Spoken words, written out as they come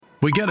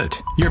We get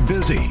it. You're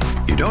busy.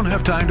 You don't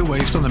have time to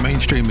waste on the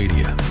mainstream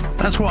media.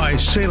 That's why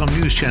Salem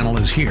News Channel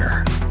is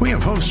here. We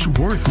have hosts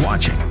worth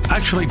watching,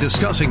 actually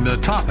discussing the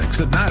topics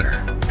that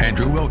matter.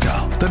 Andrew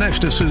Wilkow,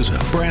 Dinesh D'Souza,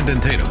 Brandon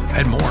Tatum,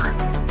 and more.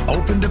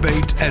 Open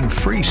debate and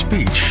free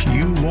speech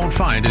you won't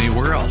find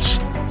anywhere else.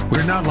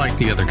 We're not like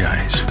the other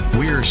guys.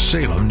 We're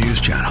Salem News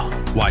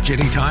Channel. Watch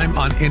anytime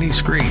on any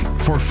screen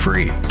for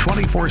free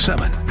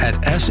 24/7 at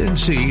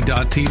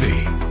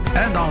snc.tv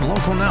and on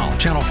Local Now,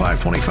 Channel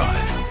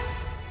 525.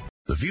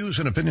 The views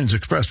and opinions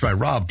expressed by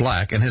Rob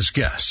Black and his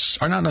guests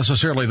are not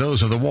necessarily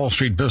those of the Wall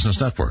Street Business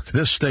Network,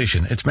 this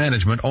station, its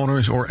management,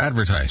 owners, or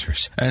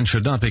advertisers, and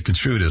should not be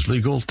construed as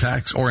legal,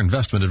 tax, or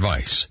investment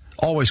advice.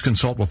 Always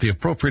consult with the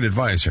appropriate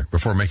advisor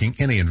before making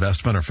any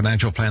investment or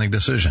financial planning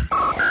decision.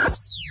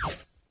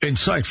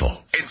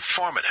 Insightful,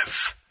 informative,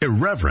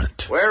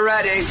 irreverent. We're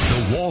ready.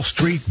 The Wall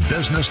Street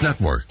Business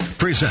Network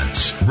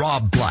presents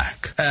Rob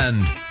Black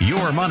and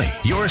Your Money,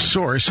 your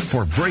source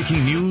for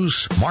breaking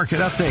news, market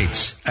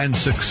updates, and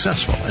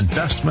successful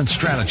investment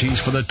strategies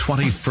for the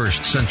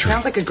 21st century.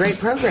 Sounds like a great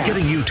program.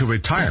 Getting you to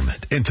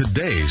retirement in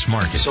today's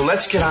market. So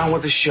let's get on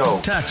with the show.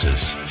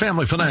 Taxes,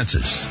 family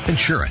finances,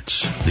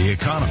 insurance, the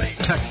economy,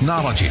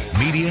 technology,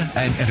 media,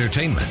 and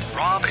entertainment.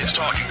 Rob is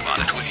talking about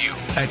it with you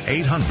at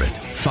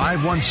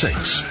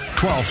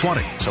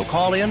 800-516-1220. So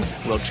call in,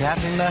 we'll chat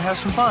and have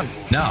some fun.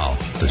 Now,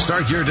 to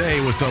start your day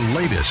with the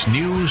latest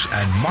news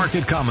and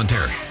market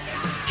commentary,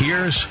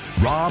 here's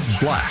Rob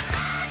Black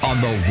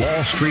on the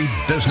Wall Street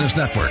Business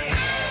Network.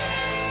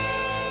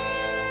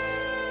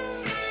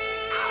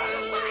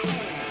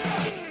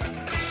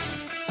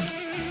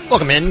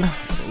 Welcome in,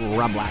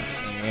 Rob Black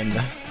and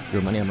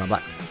Your Money. I'm Rob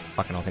Black,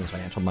 talking all things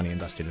financial, money,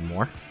 invested, and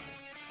more.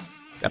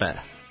 Got an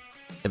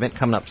event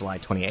coming up July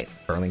 28th,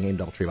 Burlingame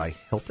DoubleTree by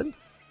Hilton.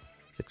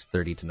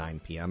 6:30 to 9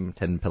 p.m.,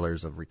 10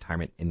 Pillars of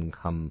Retirement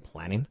Income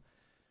Planning.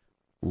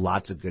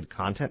 Lots of good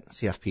content.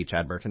 CFP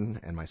Chad Burton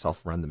and myself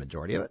run the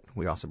majority of it.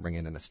 We also bring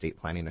in an estate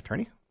planning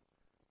attorney,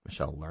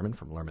 Michelle Lerman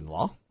from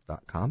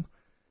LermanLaw.com.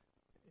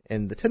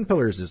 And the 10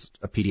 Pillars is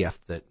a PDF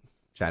that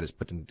Chad has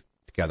put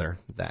together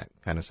that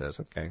kind of says,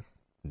 okay,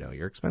 know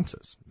your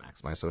expenses,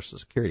 maximize Social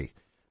Security,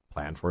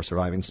 plan for a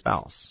surviving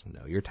spouse,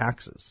 know your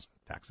taxes,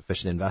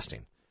 tax-efficient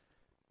investing.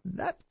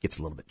 That gets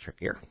a little bit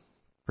trickier.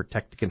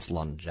 Protect against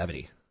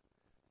longevity.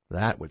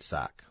 That would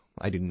suck.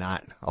 I do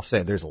not, I'll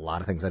say there's a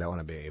lot of things I don't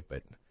want to be,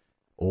 but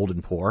old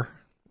and poor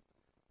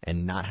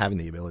and not having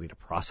the ability to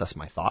process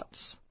my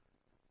thoughts,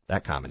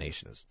 that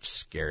combination is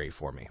scary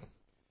for me.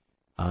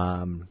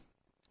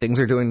 Things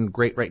are doing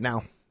great right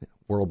now.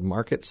 World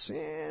markets,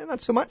 not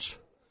so much.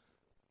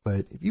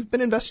 But if you've been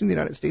investing in the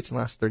United States in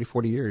the last 30,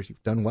 40 years,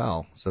 you've done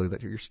well, so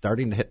that you're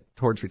starting to hit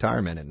towards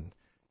retirement, and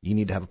you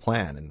need to have a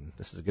plan, and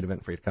this is a good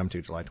event for you to come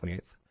to July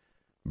 28th.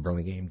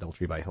 Burlingame,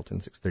 DoubleTree by Hilton,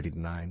 6:30 to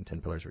 9,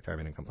 10 Pillars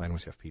Retirement Income Plan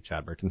with CFP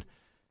Chad Burton.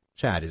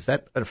 Chad, is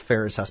that a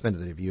fair assessment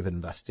that if you've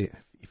been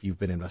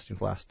investing for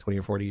the last 20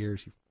 or 40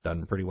 years, you've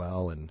done pretty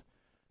well, and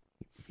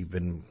if you've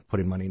been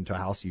putting money into a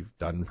house, you've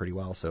done pretty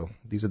well, so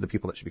these are the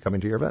people that should be coming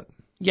to your event?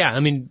 Yeah,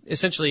 I mean,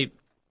 essentially,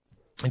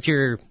 if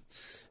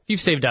you've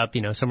saved up,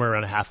 somewhere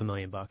around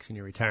 $500,000 in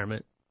your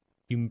retirement,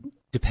 you,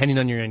 depending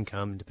on your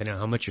income, depending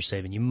on how much you're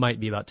saving, you might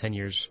be about 10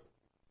 years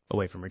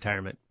away from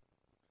retirement.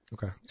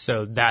 Okay.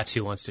 So that's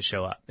who wants to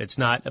show up. It's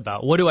not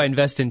about what do I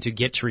invest in to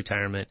get to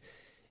retirement.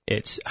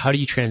 It's how do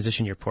you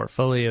transition your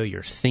portfolio,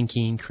 your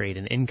thinking, create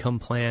an income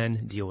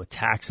plan, deal with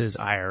taxes,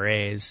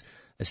 IRAs,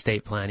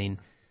 estate planning,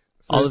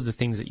 all of the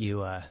things that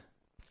you...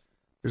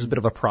 there's a bit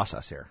of a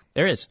process here.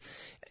 There is.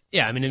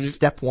 Yeah, I mean...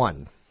 Step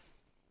one.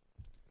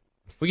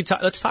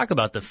 Let's talk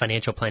about the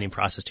financial planning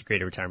process to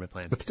create a retirement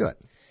plan. Let's do it.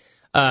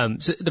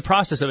 So the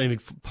process,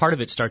 part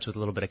of it starts with a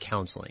little bit of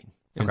counseling.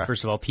 And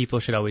First of all, people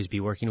should always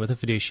be working with a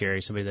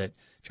fiduciary, somebody that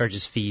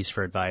charges fees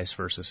for advice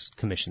versus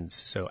commissions.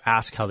 So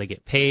ask how they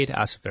get paid,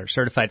 ask if they're a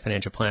certified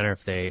financial planner,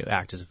 if they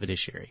act as a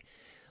fiduciary.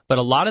 But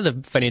a lot of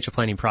the financial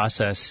planning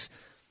process,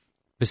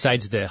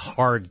 besides the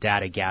hard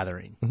data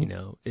gathering,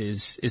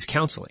 is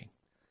counseling.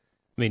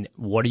 I mean,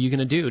 what are you going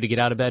to do to get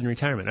out of bed in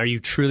retirement? Are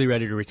you truly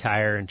ready to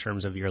retire in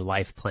terms of your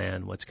life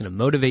plan? What's going to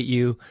motivate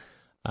you?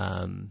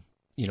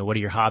 What are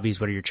your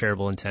hobbies? What are your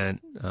charitable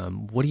intent?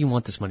 What do you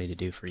want this money to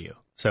do for you?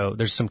 So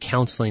there's some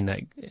counseling that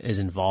is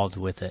involved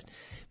with it,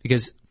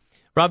 because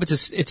Rob,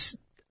 it's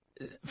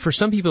for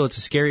some people it's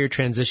a scarier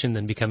transition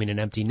than becoming an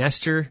empty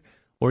nester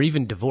or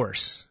even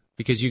divorce,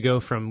 because you go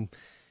from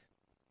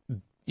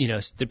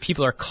the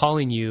people are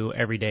calling you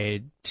every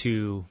day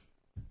to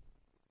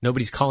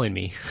nobody's calling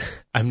me.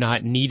 I'm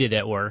not needed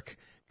at work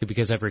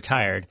because I've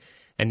retired.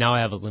 And now I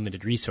have a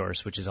limited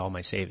resource, which is all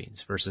my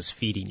savings, versus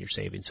feeding your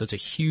savings. So it's a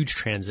huge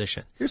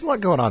transition. There's a lot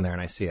going on there,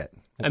 and I see it.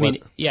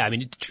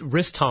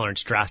 Risk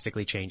tolerance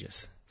drastically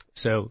changes.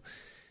 So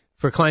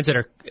for clients that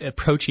are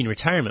approaching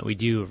retirement, we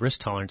do risk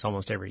tolerance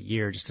almost every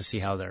year just to see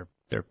how their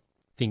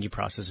thinking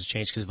process has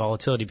changed, because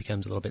volatility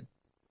becomes a little bit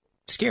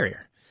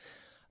scarier.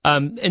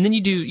 And then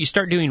you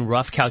start doing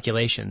rough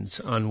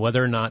calculations on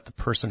whether or not the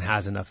person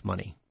has enough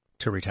money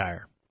to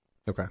retire.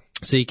 Okay.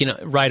 So you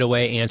can right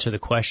away answer the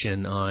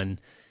question on,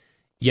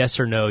 yes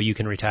or no, you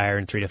can retire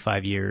in 3 to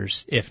 5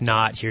 years. If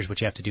not, here's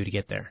what you have to do to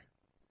get there.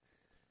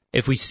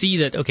 If we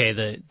see that,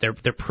 okay,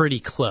 they're pretty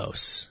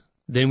close,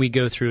 then we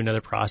go through another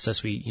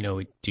process. We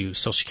do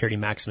Social Security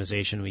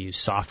maximization. We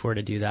use software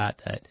to do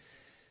that.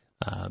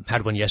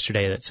 Had one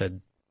yesterday that said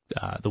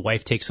the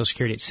wife takes Social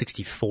Security at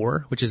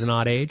 64, which is an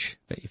odd age.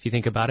 If you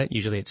think about it,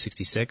 usually it's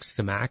 66,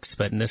 the max.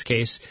 But in this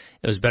case,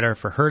 it was better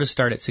for her to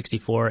start at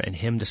 64 and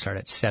him to start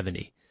at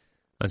 70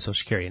 on Social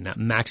Security, and that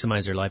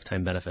maximized their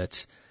lifetime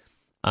benefits.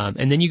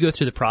 And then you go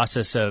through the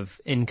process of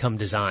income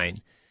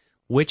design.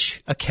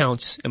 Which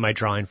accounts am I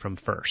drawing from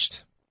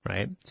first,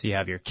 right? So you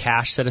have your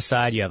cash set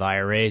aside, you have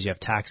IRAs, you have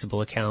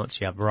taxable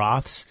accounts, you have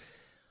Roths.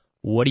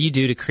 What do you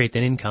do to create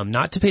that income?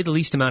 Not to pay the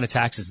least amount of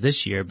taxes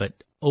this year, but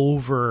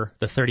over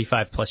the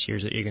 35 plus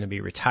years that you're going to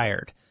be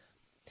retired.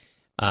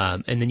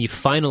 And then you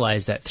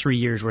finalize that 3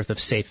 years worth of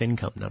safe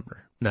income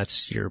number. And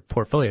that's your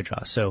portfolio draw.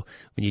 So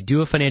when you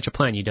do a financial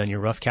plan, you've done your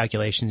rough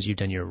calculations, you've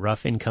done your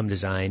rough income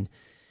design,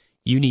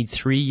 you need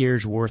 3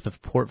 years worth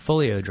of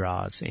portfolio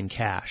draws in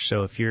cash.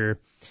 So if you're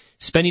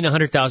spending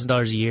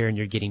 $100,000 a year and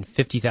you're getting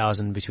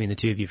 $50,000 between the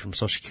two of you from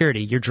Social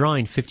Security, you're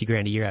drawing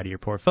 $50,000 a year out of your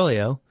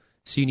portfolio.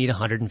 So you need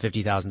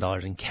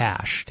 $150,000 in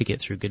cash to get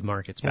through good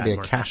markets, bad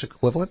markets. Be a cash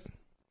equivalent?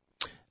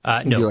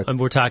 No,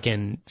 we're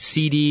talking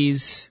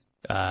CDs,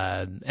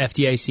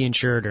 FDIC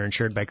insured or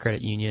insured by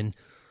credit union,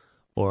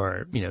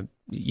 or, it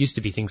used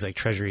to be things like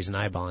treasuries and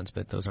I-bonds,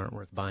 but those aren't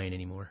worth buying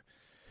anymore.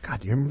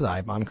 God, do you remember the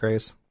I-bond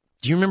craze?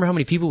 Do you remember how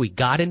many people we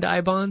got into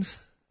I-bonds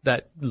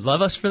that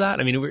love us for that?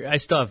 I mean, I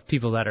still have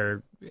people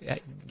that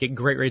get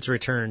great rates of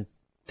return,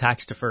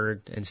 tax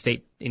deferred, and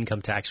state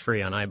income tax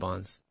free on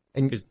I-bonds.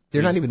 And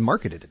they're not even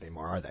marketed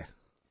anymore, are they?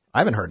 I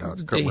haven't heard of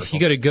it. You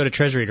go to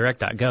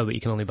treasurydirect.gov, but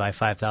you can only buy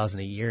 $5,000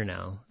 a year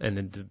now, and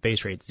the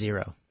base rate's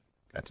 0.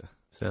 Gotcha.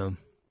 So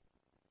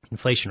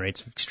inflation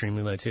rate's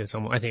extremely low too.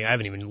 I think I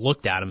haven't even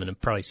looked at them in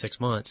probably 6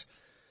 months.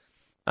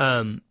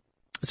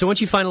 So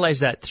once you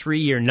finalize that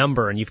 3-year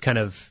number and you've kind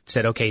of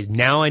said, okay,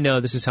 now I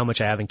know this is how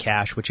much I have in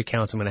cash, which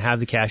accounts I'm going to have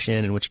the cash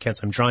in, and which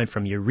accounts I'm drawing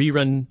from, you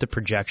rerun the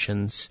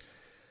projections.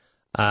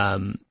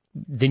 Then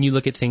you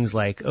look at things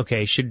like,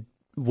 okay,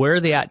 where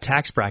are they at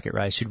tax bracket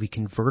rise? Should we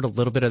convert a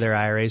little bit of their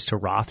IRAs to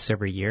Roths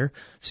every year?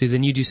 So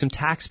then you do some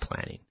tax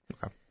planning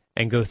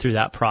and go through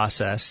that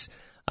process.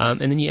 And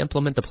then you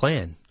implement the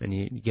plan and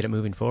you get it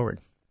moving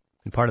forward.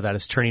 And part of that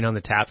is turning on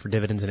the tap for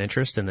dividends and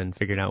interest and then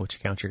figuring out which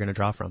account you're going to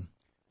draw from.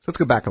 So let's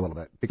go back a little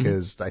bit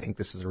because I think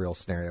this is a real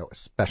scenario,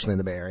 especially in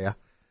the Bay Area.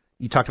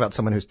 You talked about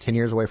someone who's 10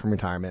 years away from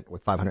retirement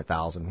with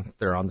 $500,000.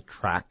 They're on the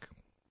track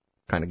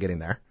kind of getting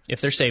there. If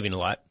they're saving a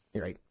lot.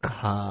 You're right.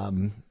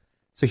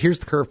 So here's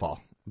the curveball.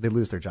 They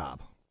lose their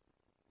job.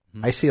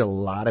 I see a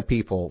lot of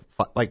people,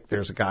 like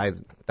there's a guy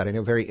that I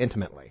know very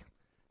intimately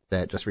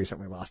that just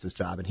recently lost his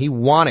job, and he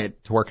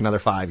wanted to work another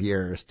 5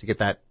 years to get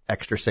that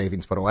extra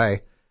savings put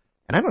away.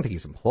 And I don't think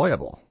he's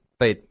employable.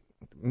 But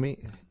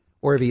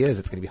or if he is,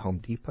 it's going to be Home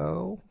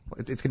Depot.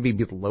 It's going to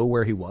be below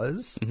where he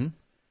was. Do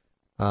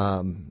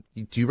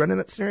you run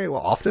into that scenario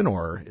often,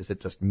 or is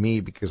it just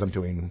me because I'm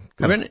doing...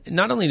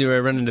 Not only do I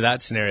run into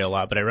that scenario a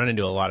lot, but I run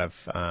into a lot of,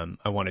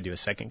 I want to do a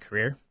second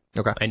career.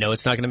 Okay. I know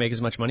it's not going to make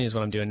as much money as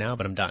what I'm doing now,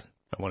 but I'm done.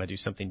 I want to do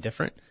something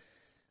different.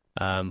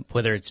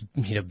 Whether it's,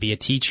 be a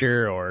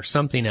teacher or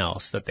something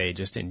else that they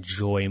just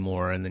enjoy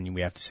more. And then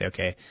we have to say,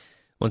 okay,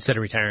 well, instead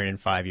of retiring in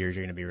 5 years,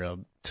 you're going to be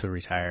able to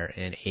retire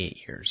in 8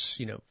 years.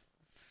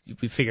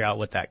 We figure out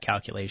what that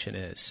calculation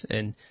is.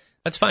 And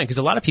that's fine because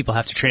a lot of people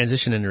have to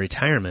transition into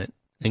retirement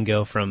and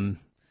go from,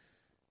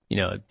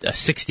 a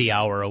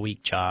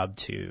 60-hour-a-week job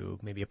to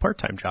maybe a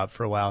part-time job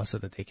for a while so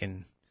that they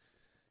can,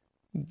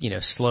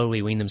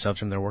 slowly wean themselves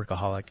from their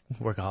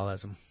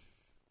workaholism.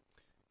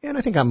 And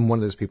I think I'm one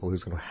of those people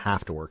who's going to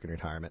have to work in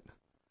retirement.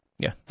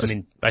 Yeah.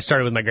 I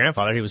started with my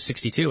grandfather. He was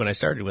 62 when I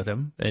started with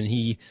him, and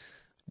he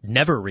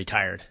never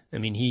retired.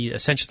 He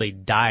essentially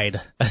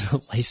died as a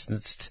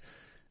licensed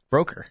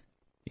broker.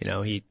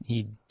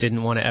 He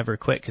didn't want to ever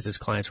quit because his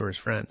clients were his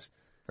friends.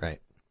 Right.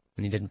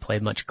 And he didn't play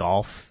much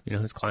golf.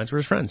 His clients were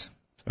his friends.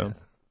 So. Yeah.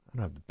 I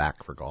don't have the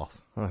back for golf.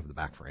 I don't have the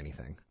back for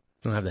anything.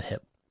 I don't have the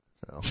hip.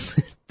 So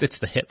it's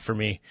the hip for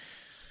me.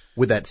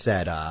 With that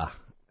said,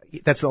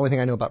 that's the only thing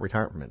I know about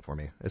retirement for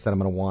me, is that I'm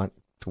going to want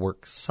to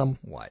work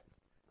somewhat.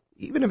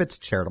 Even if it's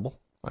charitable.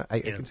 I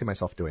can see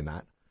myself doing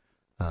that.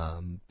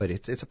 But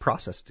it's a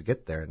process to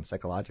get there, and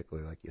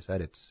psychologically, like you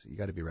said, you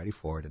got to be ready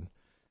for it, and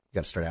you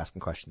got to start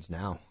asking questions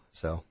now.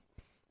 So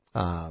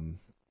you're going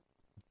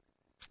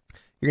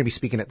to be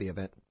speaking at the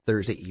event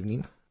Thursday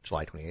evening,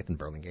 July 28th in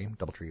Burlingame,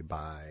 DoubleTree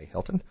by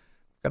Hilton.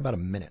 We've got about a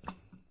minute.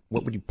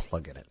 What would you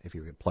plug in it if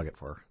you could plug it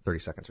for 30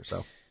 seconds or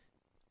so?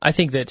 I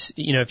think that,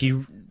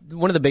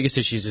 one of the biggest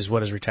issues is what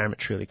does retirement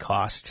truly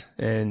cost?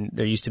 And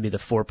there used to be the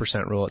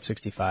 4% rule at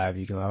 65.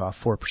 You can allow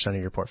 4% of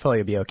your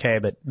portfolio be okay,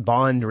 but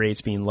bond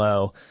rates being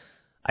low,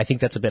 I think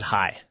that's a bit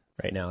high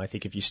right now. I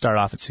think if you start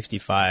off at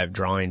 65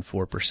 drawing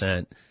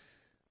 4%,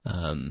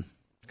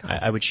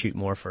 I would shoot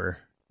more for,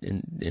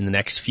 in the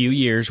next few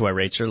years where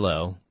rates are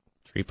low,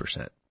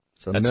 3%.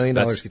 So $1 million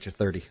gets you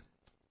 $30,000.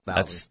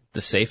 That's the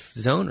safe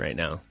zone right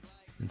now.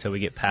 until we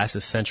get past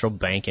the central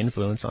bank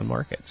influence on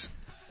markets.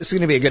 This is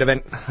going to be a good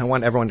event. I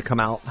want everyone to come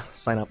out,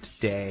 sign up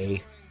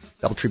today.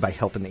 DoubleTree by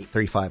Hilton,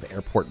 835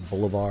 Airport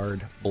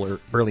Boulevard,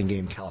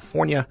 Burlingame,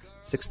 California,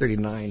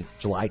 6:39,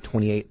 July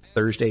 28th,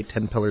 Thursday,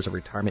 10 Pillars of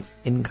Retirement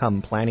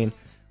Income Planning.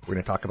 We're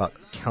going to talk about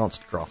accounts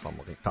to draw from.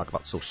 We're going to talk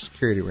about Social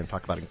Security. We're going to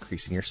talk about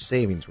increasing your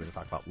savings. We're going to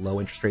talk about low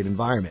interest rate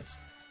environments,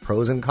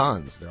 pros and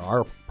cons. There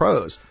are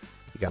pros.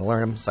 You got to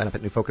learn them. Sign up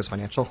at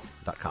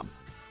newfocusfinancial.com.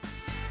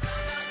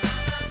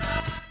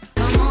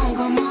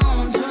 Come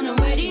on, turn the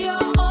radio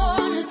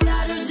on. It's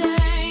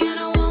Saturday, and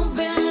I won't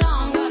be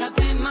long. Gotta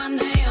paint my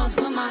nails,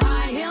 put my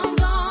high heels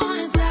on.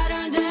 It's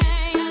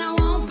Saturday, and I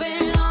won't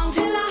be long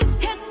till I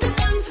hit the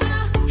dance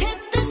floor, hit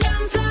the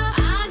dance floor.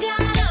 I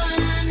got all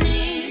I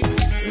need.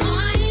 No,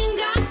 I ain't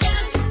got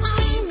cash,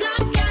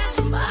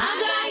 but I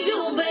got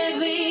you,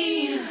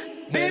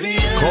 baby.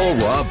 Call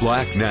Rob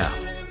Black now.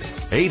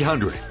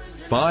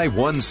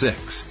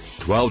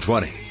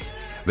 800-516-1220.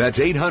 That's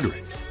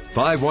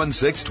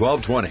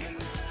 800-516-1220.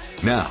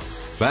 Now,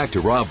 back to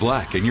Rob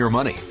Black and Your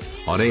Money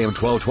on AM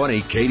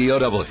 1220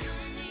 KDOW.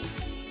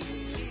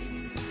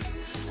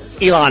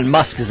 Elon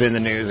Musk is in the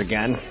news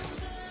again.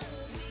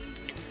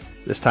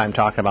 This time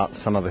talking about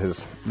some of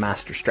his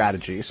master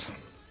strategies,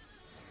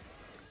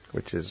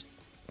 which is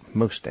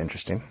most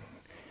interesting.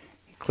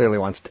 He clearly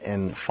wants to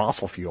end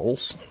fossil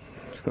fuels,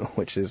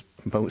 which is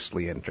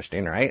mostly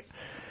interesting, right?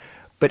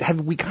 But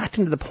have we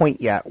gotten to the point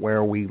yet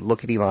where we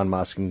look at Elon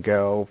Musk and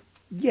go,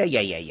 yeah,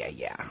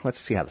 let's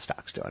see how the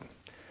stock's doing?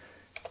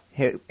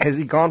 Has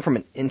he gone from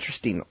an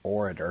interesting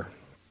orator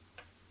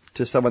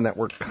to someone that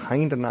we're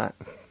kind of not,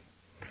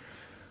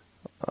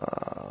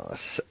 I'm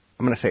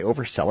going to say,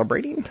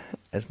 over-celebrating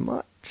as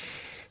much?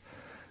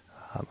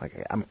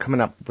 I'm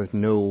coming up with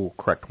no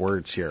correct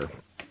words here.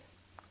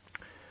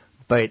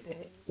 But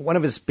one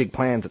of his big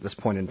plans at this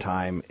point in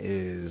time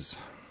is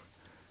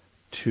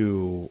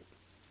to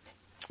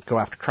go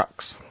after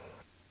trucks.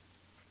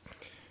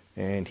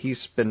 And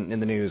he's been in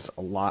the news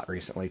a lot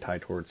recently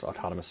tied towards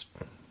autonomous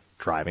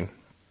driving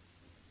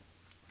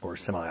or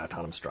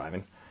semi-autonomous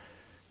driving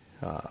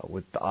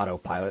with the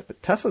autopilot.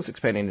 But Tesla's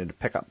expanding into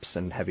pickups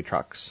and heavy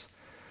trucks.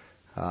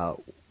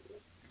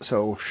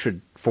 So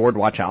should Ford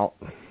watch out?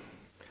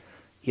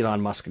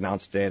 Elon Musk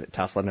announced today that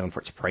Tesla, known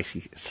for its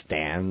pricey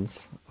sedans,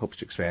 hopes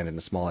to expand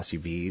into small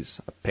SUVs,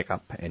 a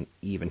pickup, and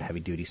even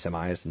heavy-duty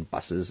semis and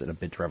buses in a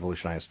bid to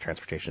revolutionize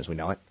transportation as we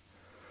know it.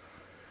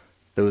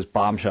 Those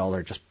bombshells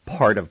are just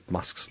part of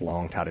Musk's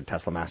long-touted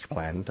Tesla master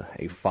plan,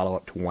 a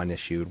follow-up to one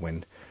issued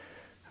when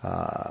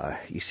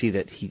you see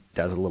that he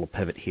does a little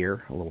pivot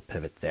here, a little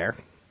pivot there.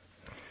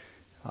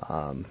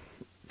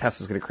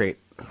 Tesla's going to create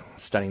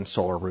stunning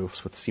solar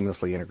roofs with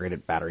seamlessly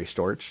integrated battery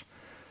storage.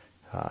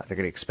 They're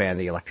going to expand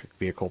the electric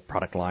vehicle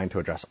product line to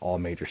address all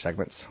major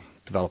segments,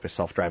 develop a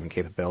self-driving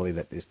capability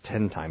that is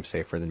 10 times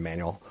safer than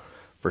manual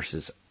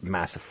versus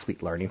massive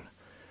fleet learning,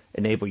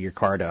 enable your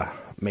car to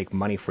make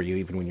money for you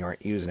even when you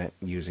aren't using it,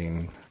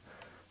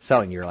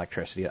 selling your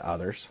electricity to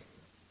others.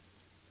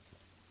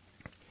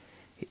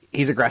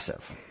 He's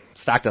aggressive.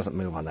 Stock doesn't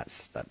move on that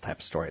type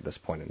of story at this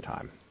point in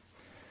time.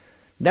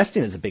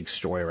 Nesting is a big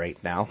story right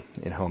now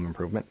in home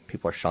improvement.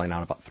 People are shelling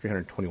out about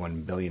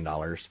 $321 billion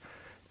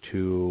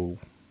to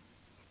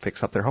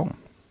fix up their home.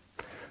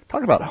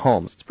 Talking about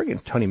homes, let's bring in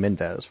Tony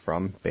Mendez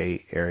from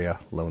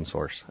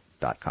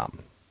BayAreaLoanSource.com.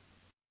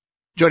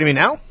 Joining me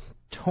now,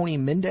 Tony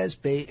Mendez,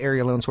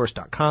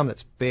 BayAreaLoanSource.com.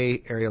 That's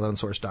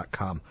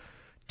BayAreaLoanSource.com.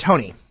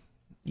 Tony,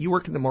 you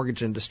work in the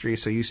mortgage industry,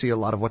 so you see a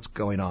lot of what's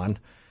going on.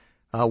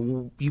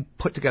 You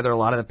put together a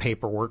lot of the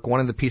paperwork. One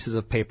of the pieces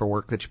of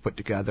paperwork that you put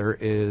together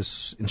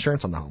is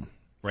insurance on the home.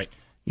 Right.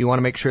 You want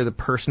to make sure the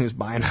person who's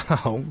buying a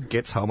home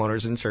gets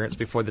homeowner's insurance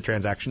before the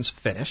transaction's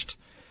finished.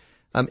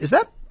 Is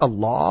that a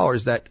law or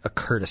is that a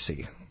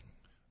courtesy?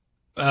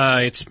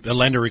 It's a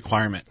lender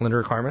requirement. Lender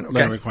requirement? Okay.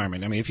 Lender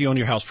requirement. I mean, if you own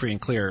your house free and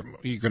clear,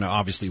 you're going to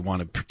obviously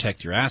want to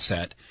protect your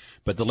asset,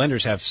 but the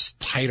lenders have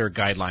tighter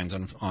guidelines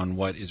on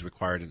what is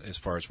required as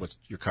far as what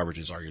your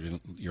coverages are,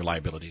 your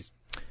liabilities,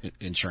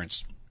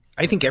 insurance.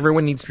 I think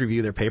everyone needs to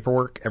review their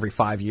paperwork every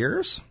 5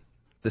 years.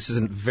 This is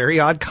a very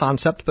odd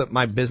concept, but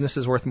my business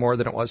is worth more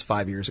than it was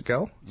 5 years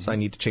ago, so I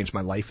need to change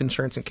my life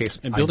insurance in case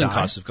I die. And building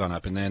costs have gone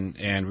up,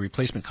 and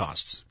replacement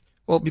costs.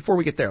 Well, before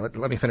we get there,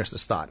 let me finish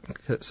this thought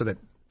so that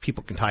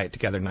people can tie it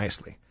together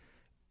nicely.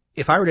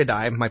 If I were to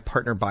die, my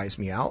partner buys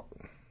me out.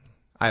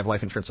 I have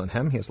life insurance on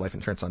him. He has life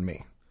insurance on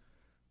me.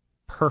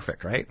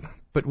 Perfect, right?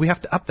 But we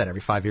have to up that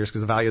every 5 years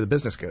because the value of the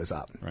business goes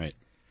up. Right.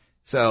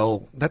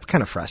 So that's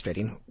kind of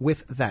frustrating. With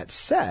that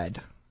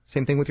said,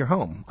 same thing with your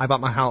home. I bought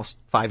my house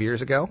 5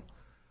 years ago.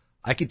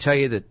 I could tell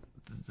you that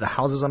the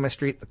houses on my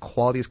street, the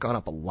quality has gone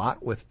up a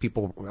lot with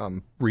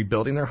people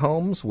rebuilding their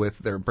homes,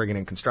 they're bringing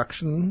in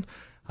construction.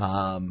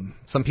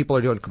 Some people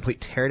are doing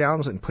complete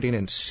teardowns and putting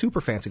in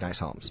super fancy nice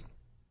homes.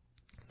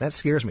 That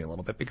scares me a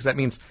little bit because that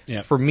means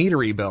for me to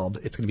rebuild,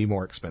 it's going to be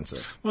more expensive.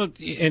 Well,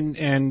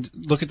 and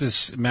look at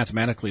this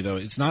mathematically, though.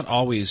 It's not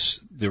always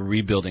the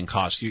rebuilding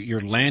cost.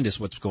 Your land is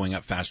what's going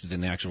up faster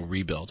than the actual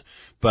rebuild.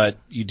 But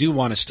you do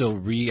want to still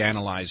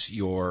reanalyze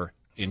your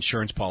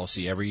insurance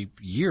policy every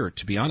year,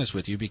 to be honest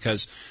with you,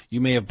 because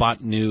you may have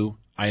bought new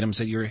items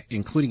that you're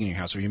including in your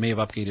house, or you may have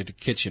upgraded a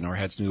kitchen or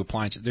had new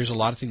appliances. There's a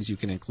lot of things you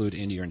can include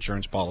into your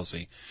insurance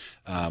policy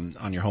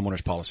on your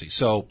homeowner's policy.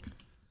 So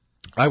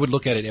I would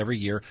look at it every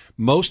year.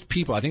 Most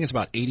people, I think it's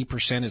about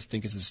 80%, I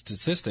think it's a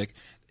statistic,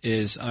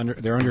 they're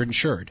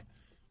underinsured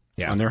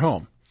on their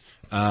home.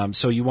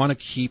 So you want to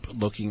keep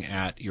looking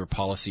at your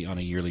policy on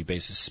a yearly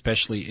basis,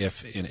 especially if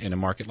in a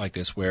market like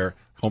this where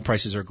home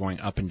prices are going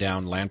up and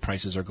down, land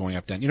prices are going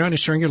up and down. You're not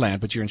insuring your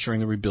land, but you're insuring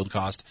the rebuild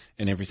cost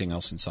and everything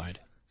else inside.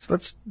 So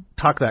let's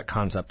talk that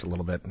concept a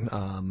little bit.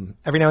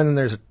 Every now and then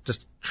there's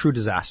just true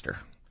disaster.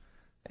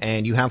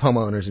 And you have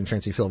homeowners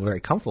insurance, you feel very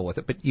comfortable with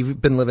it, but you've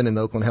been living in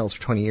the Oakland Hills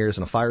for 20 years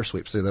and a fire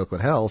sweeps through the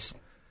Oakland Hills,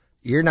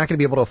 you're not going to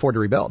be able to afford to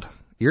rebuild.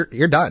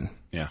 You're done.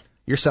 Yeah.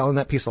 You're selling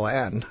that piece of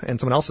land, and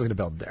someone else is going to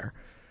build there.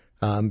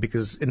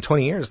 Because in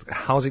 20 years,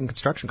 housing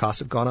construction costs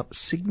have gone up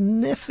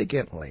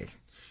significantly.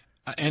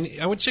 And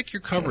I would check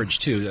your coverage,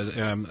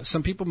 too.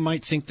 Some people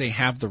might think they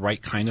have the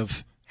right kind of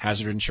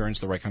hazard insurance,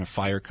 the right kind of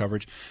fire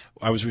coverage.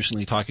 I was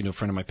recently talking to a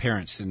friend of my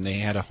parents, and they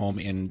had a home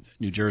in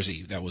New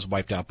Jersey that was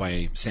wiped out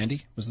by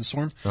Sandy, was the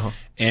storm. Uh-huh.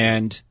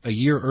 And a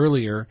year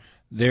earlier,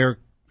 their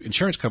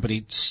insurance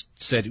company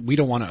said, we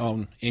don't want to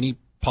own any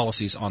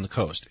policies on the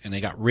coast, and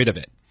they got rid of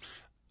it.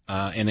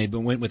 And they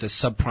went with a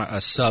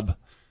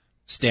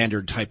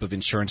substandard type of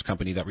insurance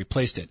company that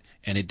replaced it,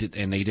 and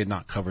they did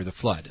not cover the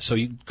flood. So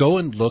you go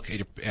and look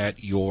at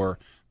your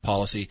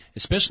policy,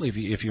 especially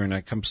if you're in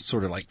a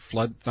sort of like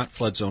not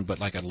flood zone, but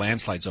like a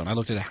landslide zone. I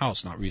looked at a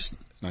house not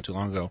too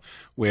long ago,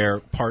 where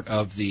part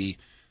of the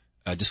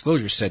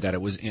disclosure said that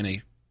it was in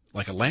a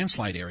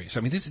landslide area. So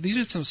I mean,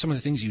 these are some of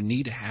the things you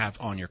need to have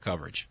on your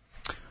coverage.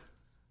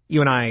 You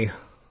and I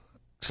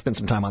spent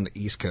some time on the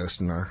East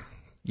Coast in our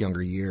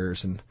younger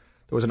years, and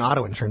there was an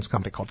auto insurance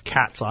company called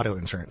Katz Auto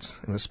Insurance,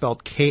 and it was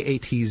spelled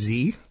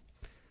K-A-T-Z,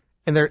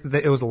 and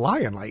it was a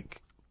lion,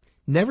 like,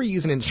 never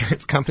use an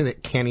insurance company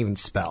that can't even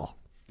spell.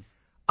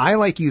 I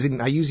use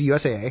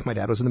USAA. My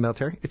dad was in the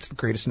military. It's the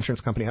greatest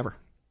insurance company ever.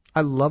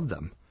 I love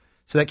them.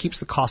 So that keeps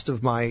the cost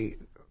of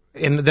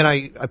and then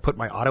I put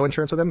my auto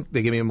insurance with them.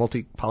 They give me a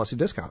multi-policy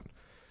discount.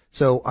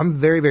 So I'm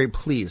very, very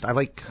pleased. I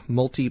like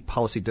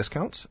multi-policy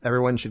discounts.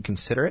 Everyone should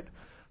consider it.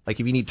 Like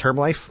if you need term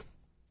life,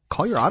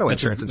 call your auto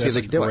insurance and see if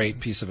they can do it. That's a great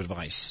piece of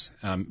advice.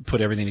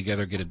 Put everything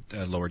together, get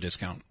a lower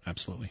discount.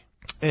 Absolutely.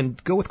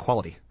 And go with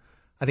quality.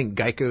 I think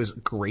Geico's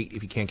great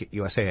if you can't get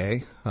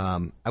USAA.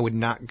 I would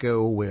not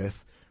go with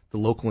the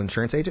local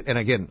insurance agent. And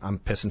again, I'm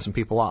pissing some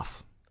people off.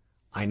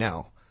 I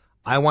know.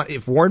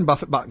 If Warren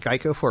Buffett bought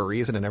Geico for a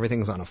reason and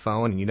everything's on a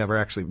phone and you never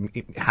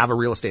actually have a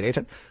real estate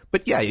agent.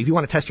 But yeah, if you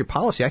want to test your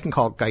policy, I can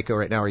call Geico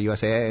right now or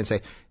USAA and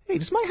say, hey,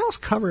 does my house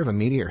cover if a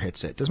meteor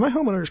hits it? Does my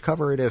homeowners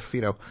cover it if,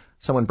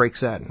 someone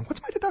breaks in?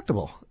 What's my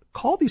deductible?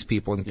 Call these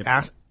people and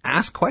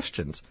ask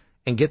questions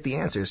and get the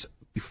answers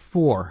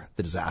before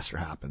the disaster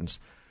happens.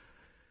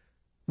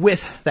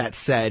 With that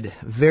said,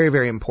 very,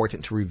 very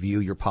important to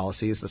review your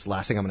policies. That's the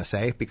last thing I'm going to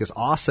say, because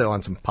also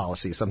on some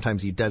policies,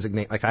 sometimes you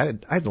designate, like I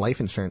had life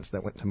insurance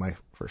that went to my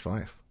first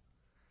wife.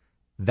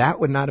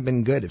 That would not have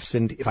been good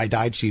if I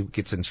died, she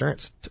gets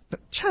insurance.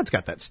 Chad's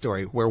got that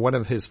story where one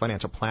of his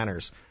financial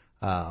planners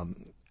out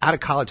of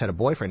college had a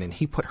boyfriend, and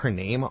he put her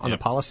name on the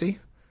policy.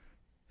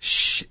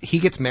 He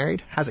gets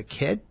married, has a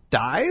kid,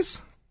 dies,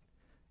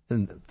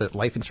 and the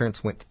life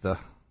insurance went to the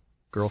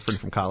girlfriend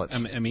from college.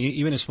 I mean,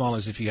 even as small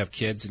as if you have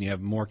kids and you have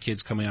more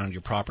kids coming on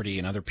your property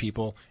and other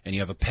people, and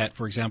you have a pet,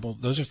 for example,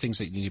 those are things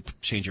that you need to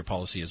change your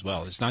policy as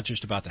well. It's not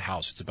just about the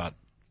house. It's about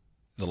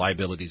the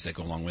liabilities that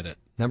go along with it.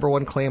 Number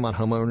one claim on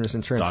homeowners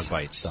insurance. Dog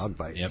bites. Dog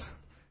bites. Yep.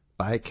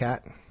 Buy a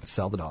cat,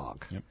 sell the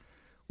dog. Yep.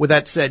 With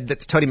that said,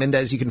 that's Tony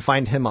Mendez. You can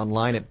find him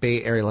online at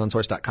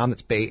BayAreaLoanSource.com.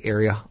 That's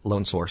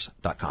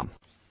BayAreaLoanSource.com.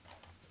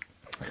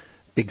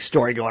 Big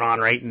story going on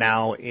right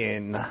now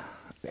in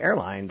the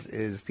airlines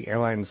is the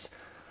airlines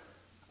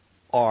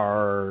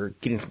are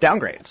getting some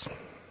downgrades.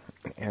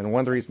 And one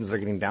of the reasons they're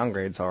getting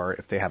downgrades are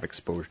if they have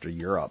exposure to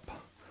Europe.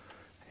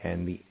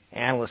 And the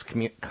analyst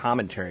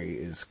commentary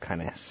is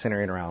kind of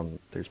centering around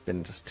there's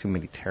been just too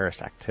many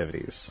terrorist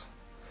activities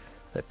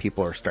that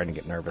people are starting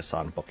to get nervous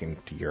on booking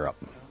to Europe.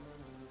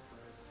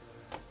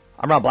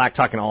 I'm Rob Black,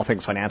 talking all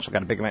things financial.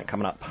 Got a big event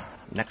coming up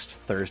next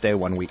Thursday,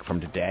 1 week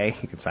from today.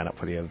 You can sign up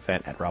for the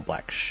event at Rob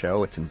Black's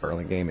show. It's in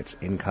Burlingame. It's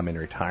income and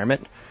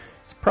retirement.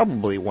 It's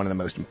probably one of the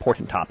most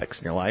important topics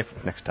in your life,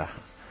 next to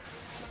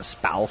a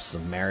spouse, a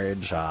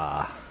marriage,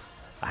 a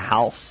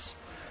house.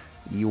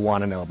 You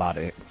want to know about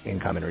it,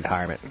 income and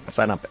retirement.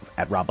 Sign up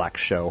at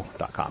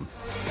robblackshow.com.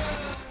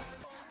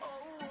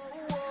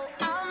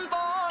 I'm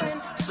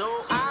falling,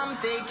 so I'm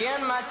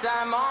taking my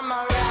time on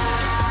my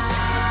ride.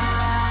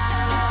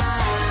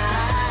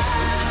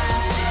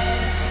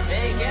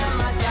 Taking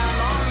my time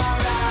on my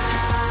ride.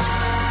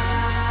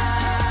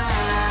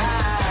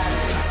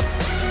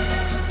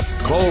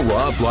 Call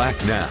Rob Black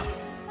now.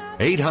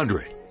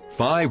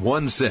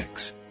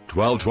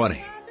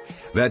 800-516-1220.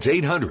 That's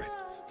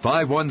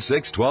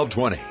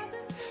 800-516-1220.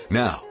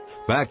 Now,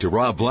 back to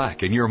Rob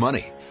Black and Your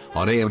Money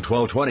on AM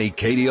 1220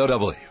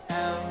 KDOW.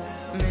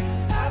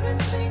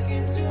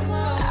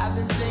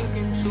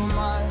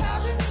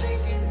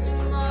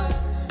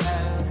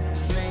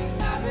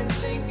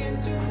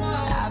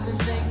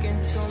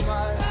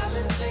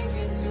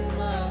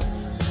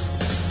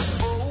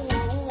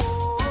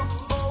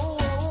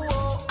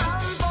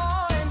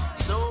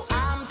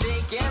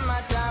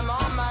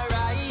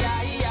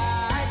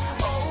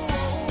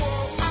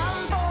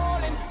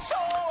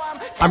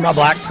 I'm Rob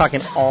Black,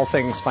 talking all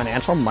things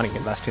financial, money,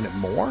 investing, and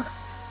more.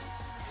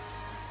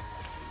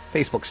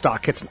 Facebook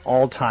stock hits an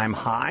all-time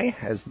high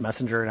as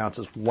Messenger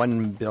announces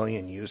 1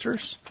 billion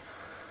users.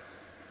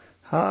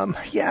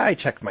 I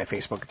check my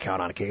Facebook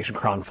account on occasion,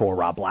 Cron4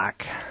 Rob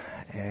Black,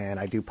 and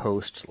I do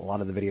post a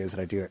lot of the videos that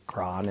I do at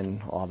Cron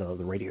and a lot of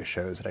the radio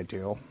shows that I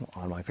do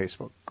on my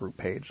Facebook group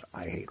page,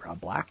 I Hate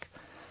Rob Black.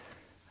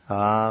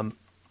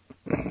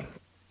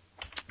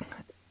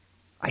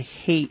 I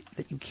hate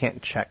that you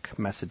can't check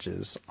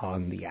messages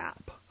on the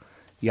app.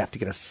 You have to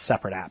get a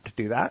separate app to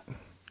do that.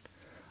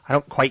 I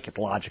don't quite get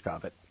the logic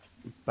of it,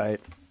 but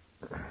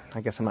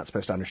I guess I'm not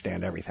supposed to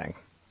understand everything.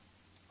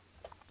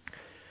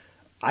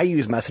 I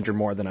use Messenger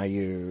more than I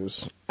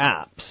use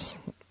apps.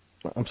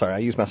 I'm sorry, I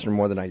use Messenger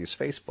more than I use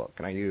Facebook,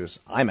 and I use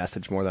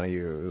iMessage more than I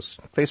use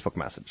Facebook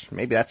Message.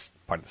 Maybe that's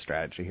part of the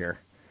strategy here.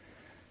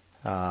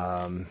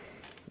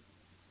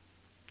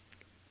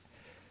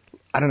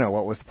 I don't know,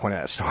 what was the point of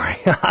that story?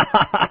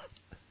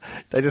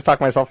 Did I just talk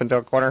myself into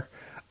a corner?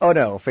 Oh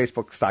no,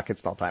 Facebook stock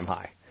hits an all-time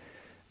high.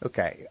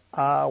 Okay,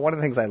 one of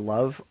the things I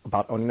love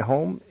about owning a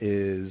home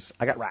is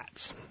I got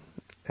rats.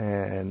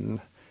 And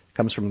it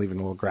comes from leaving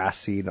a little grass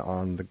seed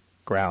on the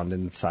ground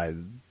inside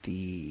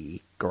the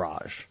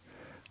garage.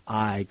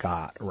 I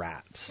got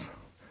rats.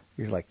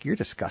 You're like, you're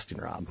disgusting,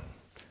 Rob.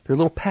 They're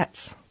little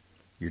pets.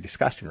 You're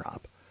disgusting,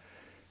 Rob.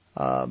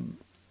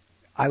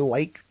 I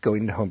like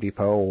going to Home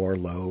Depot or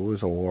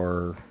Lowe's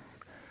or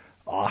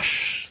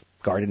Osh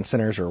garden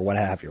centers or what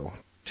have you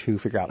to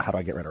figure out how do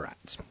I get rid of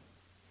rats.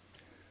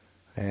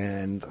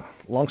 And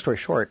long story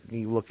short,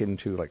 you look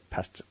into like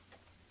pest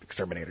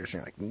exterminators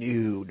and you're like,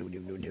 no,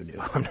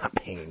 I'm not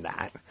paying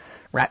that.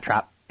 Rat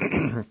trap,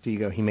 do you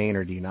go humane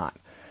or do you not?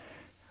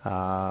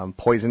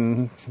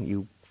 Poison,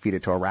 you feed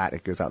it to a rat,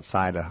 it goes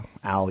outside, an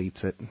owl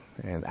eats it,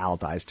 and the owl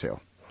dies too.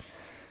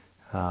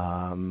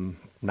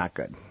 Not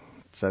good.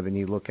 So then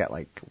you look at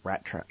like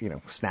rat trap,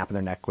 snapping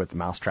their neck with the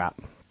mouse trap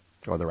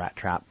or the rat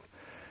trap.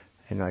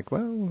 And you're like,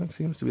 well, that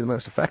seems to be the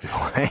most effective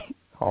way,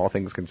 all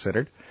things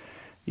considered.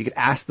 You could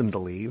ask them to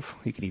leave.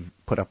 You could even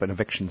put up an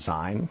eviction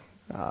sign.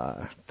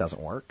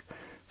 Doesn't work.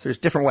 So there's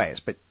different ways.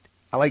 But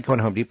I like going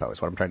to Home Depot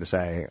is what I'm trying to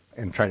say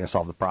and trying to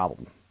solve the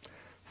problem.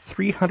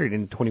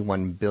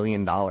 $321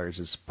 billion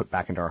is put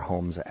back into our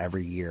homes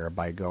every year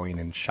by going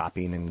and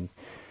shopping and,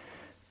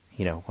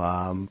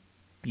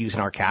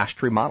 using our cash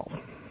to remodel.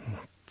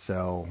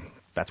 So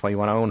that's why you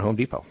want to own Home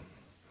Depot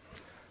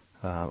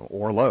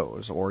or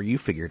Lowe's, or you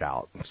figured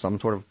out some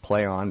sort of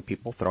play on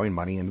people throwing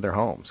money into their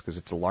homes because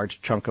it's a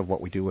large chunk of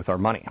what we do with our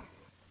money.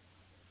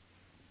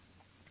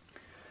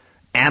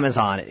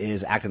 Amazon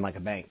is acting like a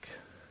bank.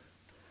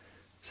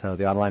 So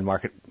the online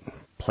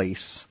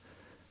marketplace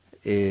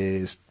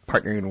is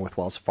partnering with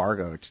Wells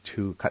Fargo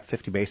to cut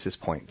 50 basis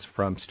points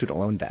from student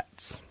loan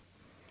debts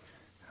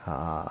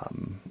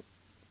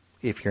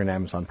if you're an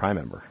Amazon Prime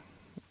member.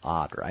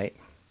 Odd, right?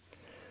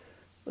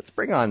 Let's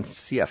bring on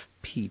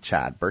CFP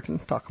Chad Burton,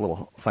 talk a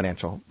little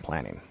financial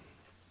planning.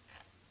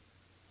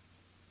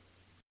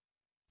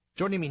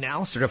 Joining me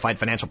now, certified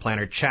financial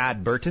planner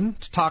Chad Burton,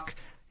 to talk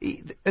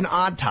an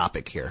odd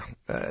topic here.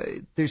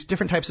 There's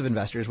different types of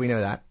investors, we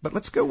know that, but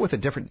let's go with a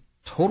different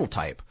total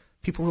type,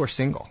 people who are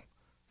single.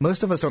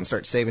 Most of us don't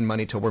start saving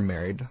money till we're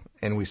married,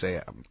 and we say,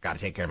 I've got to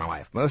take care of my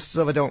wife. Most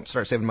of us don't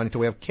start saving money till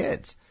we have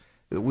kids.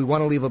 We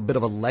want to leave a bit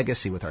of a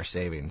legacy with our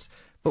savings.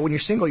 But when you're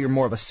single, you're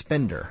more of a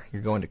spender.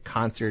 You're going to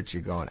concerts,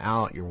 you're going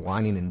out, you're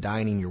whining and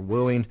dining, you're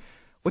wooing.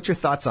 What's your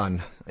thoughts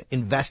on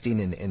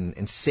investing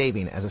and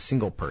saving as a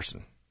single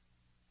person?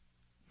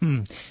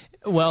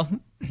 Well,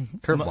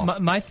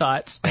 my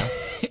thoughts,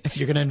 if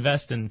you're going to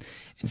invest and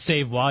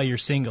save while you're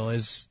single,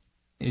 is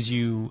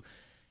you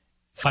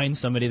find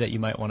somebody that you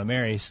might want to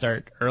marry.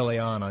 Start early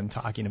on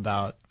talking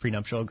about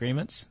prenuptial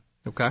agreements.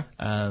 Okay.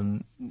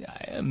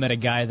 I met a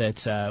guy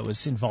that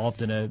was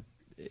involved in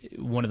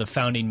one of the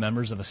founding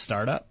members of a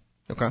startup.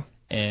 Okay.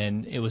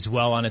 And it was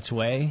well on its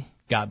way,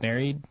 got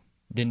married,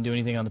 didn't do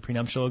anything on the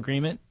prenuptial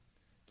agreement,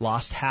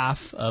 lost half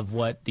of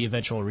what the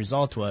eventual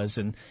result was,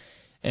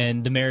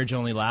 and the marriage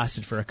only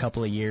lasted for a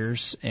couple of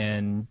years,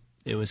 and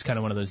it was kind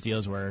of one of those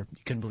deals where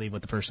you couldn't believe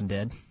what the person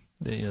did,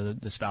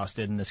 the spouse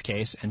did in this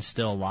case, and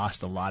still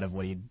lost a lot of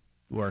what he'd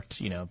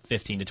worked,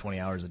 15 to 20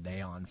 hours a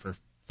day on for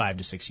 5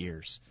 to 6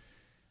 years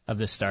of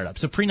this startup.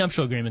 So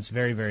prenuptial agreement's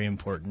very, very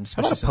important.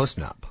 How about a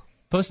postnup?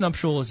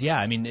 Postnuptial is,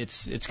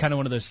 it's kind of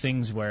one of those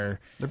things where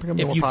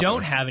if you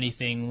don't have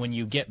anything when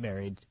you get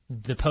married,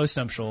 the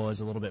postnuptial is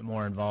a little bit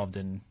more involved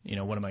in,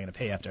 what am I going to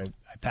pay after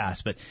I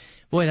pass? But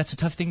boy, that's a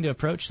tough thing to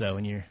approach though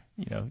when you're,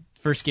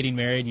 first getting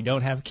married, you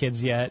don't have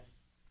kids yet.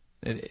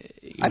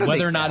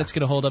 Whether or not it's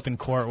going to hold up in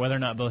court, whether or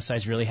not both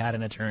sides really had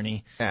an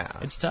attorney,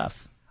 it's tough.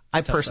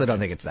 I personally don't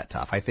think it's that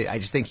tough. I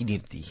just think you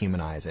need to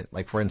dehumanize it.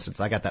 Like, for instance,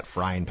 I got that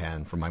frying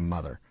pan from my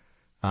mother.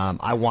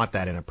 I want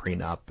that in a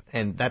prenup,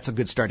 and that's a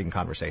good starting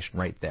conversation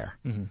right there.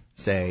 Mm-hmm.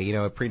 Say,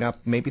 a prenup,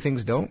 maybe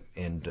things don't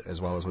end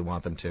as well as we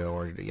want them to,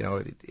 or,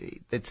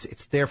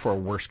 it's there for a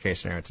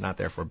worst-case scenario. It's not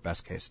there for a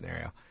best-case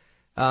scenario.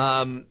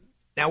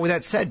 Now, with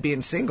that said,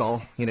 being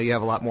single, you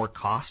have a lot more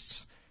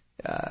costs.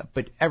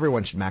 But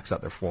everyone should max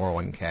out their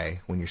 401k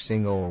when you're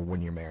single or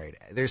when you're married.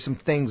 There's some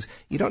things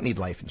you don't need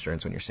life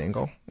insurance when you're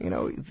single.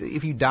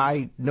 If you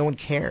die, no one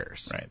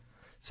cares. Right.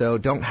 So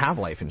don't have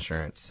life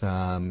insurance.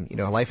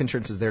 Life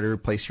insurance is there to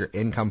replace your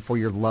income for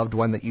your loved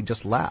one that you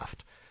just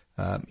left.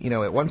 At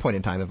one point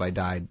in time, if I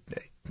died,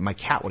 my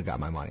cat would have got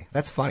my money.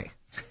 That's funny.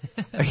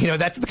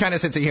 That's the kind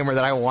of sense of humor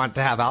that I want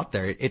to have out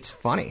there. It's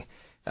funny.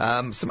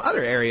 Some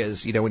other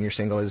areas, when you're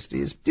single is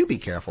do be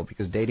careful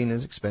because dating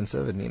is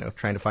expensive and,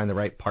 trying to find the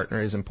right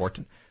partner is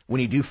important. When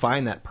you do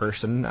find that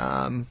person,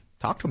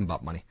 talk to them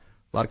about money.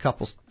 A lot of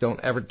couples don't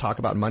ever talk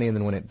about money, and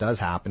then when it does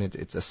happen,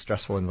 it's a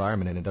stressful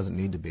environment, and it doesn't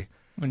need to be.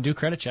 And do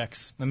credit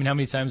checks. I mean, how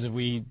many times have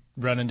we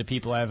run into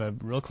people? I have a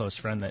real close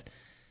friend that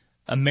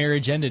a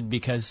marriage ended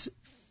because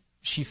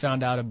she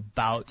found out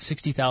about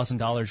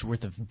 $60,000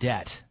 worth of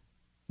debt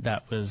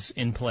that was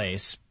in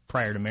place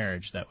prior to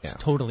marriage that was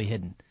totally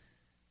hidden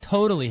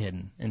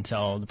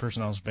until the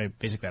person else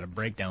basically had a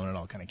breakdown and it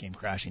all kind of came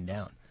crashing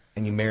down.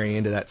 And you marry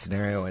into that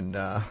scenario, and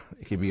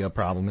it could be a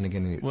problem, and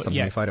again, it's something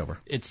you fight over.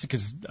 It's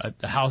because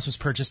the house was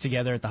purchased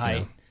together at the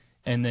height,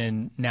 and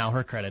then now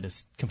her credit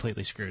is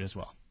completely screwed as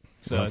well.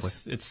 So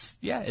it's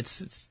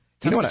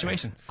tough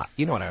situation.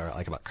 You know what I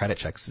like about credit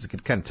checks is it can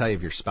kind of tell you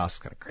if your spouse is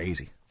kind of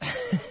crazy.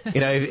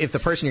 If the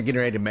person you're getting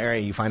ready to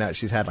marry, you find out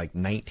she's had like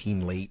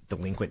 19 late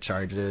delinquent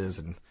charges,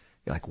 and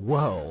you're like,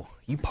 whoa,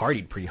 you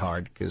partied pretty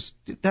hard because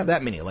not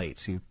that many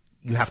lates. You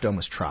have to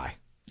almost try.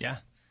 Yeah.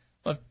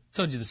 Well, I've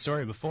told you the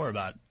story before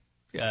about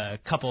a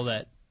couple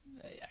that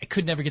I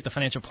could never get the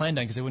financial plan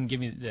done because they wouldn't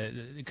give me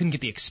they couldn't get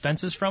the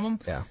expenses from them.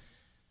 Yeah.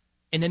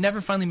 And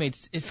it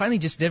finally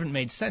just didn't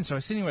make sense. So I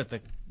was sitting with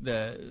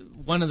the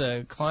one of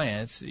the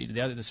clients,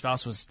 the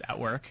spouse was at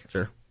work.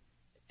 Sure.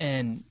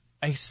 And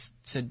I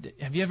said,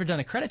 have you ever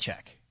done a credit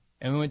check?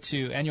 And we went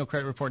to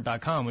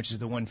annualcreditreport.com, which is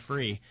the one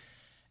free.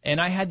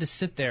 And I had to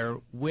sit there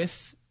with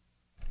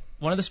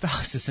one of the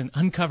spouses and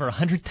uncover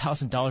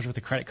 $100,000 worth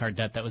of credit card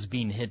debt that was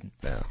being hidden.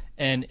 Yeah.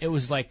 And it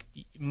was like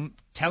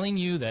telling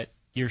you that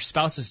your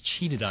spouse has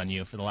cheated on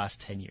you for the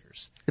last 10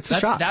 years. It's a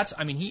shock. I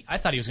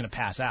thought he was going to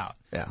pass out.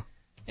 Yeah.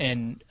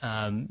 And,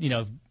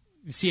 you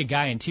see a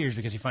guy in tears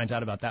because he finds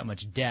out about that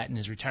much debt, and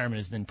his retirement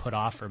has been put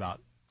off for about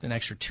an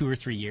extra 2 or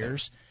 3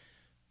 years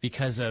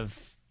because of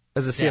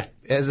As a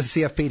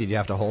CFP, did you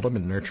have to hold him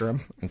and nurture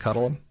him and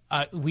cuddle him?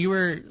 We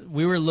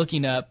were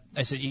looking up.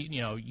 I said,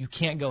 you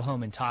can't go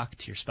home and talk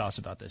to your spouse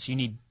about this. You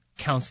need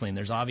counseling.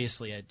 There's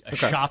obviously a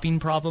shopping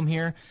problem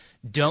here.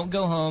 Don't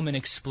go home and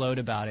explode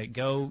about it.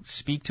 Go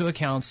speak to a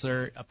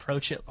counselor.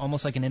 Approach it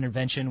almost like an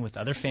intervention with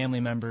other family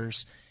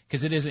members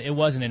because it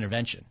was an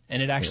intervention,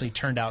 and it actually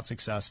turned out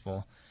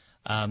successful.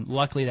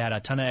 Luckily, they had a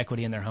ton of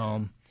equity in their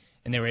home,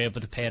 and they were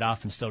able to pay it off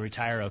and still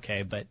retire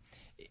okay. But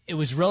it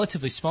was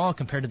relatively small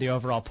compared to the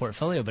overall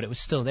portfolio, but it was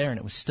still there and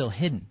it was still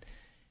hidden.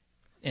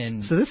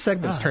 And so this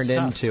segment's turned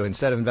into,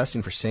 instead of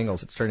investing for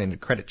singles, it's turned into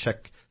credit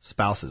check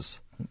spouses.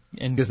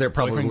 Because they're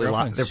probably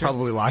lying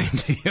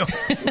to you,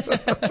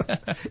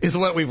 is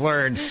what we've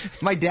learned.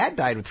 My dad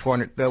died with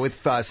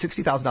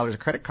 $60,000 of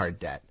credit card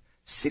debt.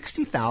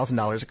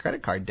 $60,000 of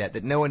credit card debt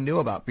that no one knew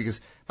about because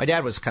my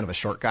dad was kind of a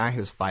short guy. He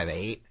was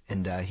 5'8",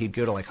 and he'd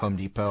go to like Home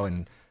Depot,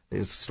 and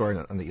there's a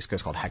store on the East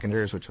Coast called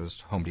Heckender's, which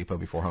was Home Depot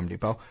before Home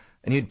Depot,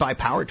 and he'd buy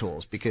power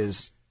tools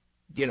because,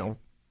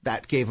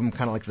 that gave him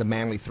kind of like the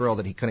manly thrill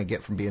that he couldn't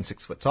get from being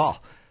 6 foot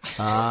tall.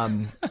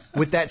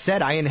 With that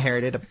said, I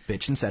inherited a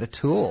bitchin' set of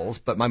tools,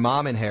 but my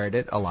mom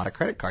inherited a lot of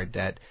credit card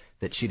debt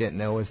that she didn't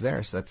know was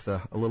there, so that's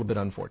a little bit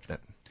unfortunate.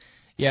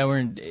 Yeah,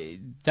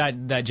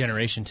 that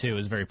generation too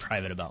is very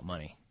private about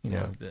money.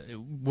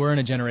 We're in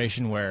a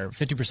generation where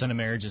 50% of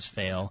marriages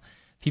fail.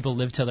 People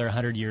live till they're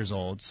 100 years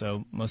old,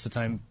 so most of the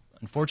time,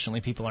 unfortunately,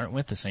 people aren't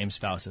with the same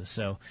spouses.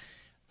 So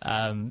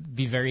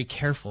be very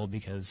careful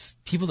because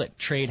people that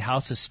trade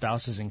houses,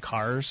 spouses, and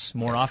cars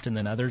more often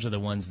than others are the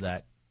ones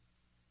that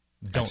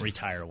don't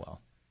retire well.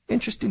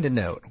 Interesting to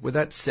note. With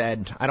that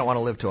said, I don't want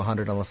to live to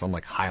 100 unless I'm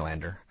like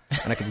Highlander,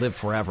 and I could live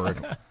forever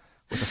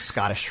with a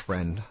Scottish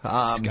friend.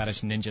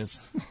 Scottish ninjas.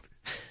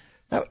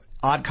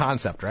 Odd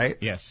concept, right?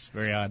 Yes,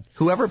 very odd.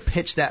 Whoever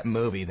pitched that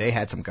movie, they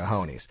had some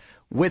cojones.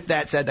 With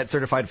that said, that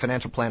certified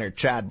financial planner,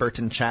 Chad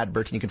Burton,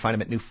 you can find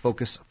him at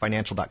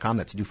newfocusfinancial.com.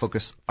 That's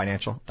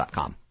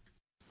newfocusfinancial.com.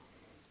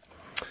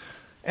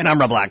 And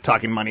I'm Rob Black,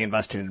 talking money,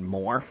 investing, and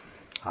more.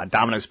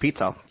 Domino's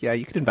Pizza. Yeah,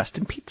 you could invest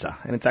in pizza,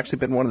 and it's actually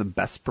been one of the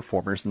best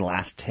performers in the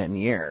last 10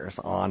 years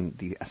on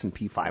the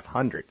S&P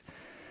 500.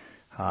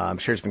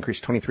 Shares have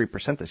increased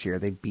 23% this year.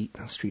 They beat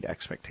street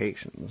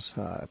expectations.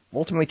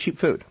 Ultimately, cheap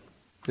food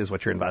is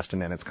what you're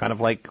investing in. It's kind of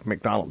like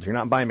McDonald's. You're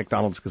not buying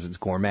McDonald's because it's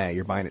gourmet.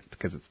 You're buying it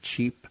because it's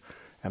cheap,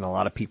 and a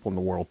lot of people in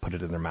the world put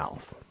it in their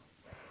mouth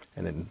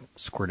and then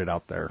squirt it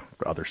out their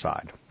other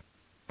side.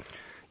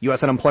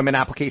 U.S. unemployment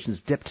applications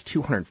dipped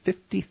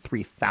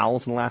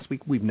 253,000 last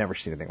week. We've never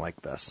seen anything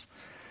like this.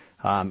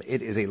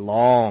 It is a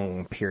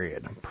long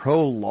period,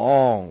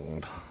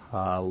 prolonged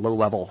low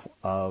level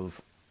of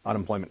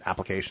unemployment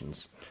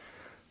applications.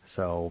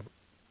 So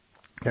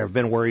there have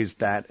been worries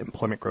that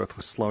employment growth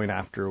was slowing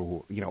after a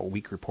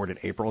weak report in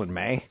April and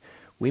May.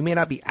 We may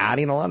not be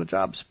adding a lot of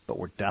jobs, but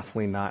we're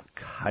definitely not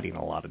cutting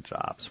a lot of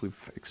jobs. We've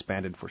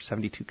expanded for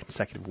 72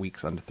 consecutive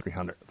weeks under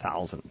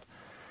 300,000.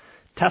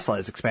 Tesla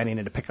is expanding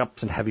into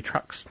pickups and heavy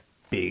trucks.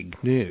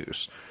 Big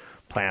news.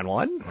 Plan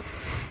 1,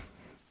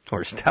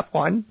 or step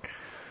 1,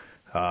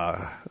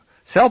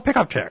 sell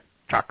pickup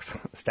trucks.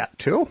 Step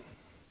 2,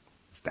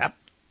 step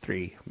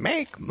 3,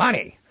 make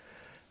money.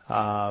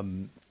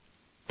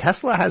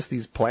 Tesla has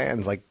these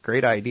plans, like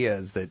great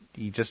ideas, that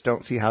you just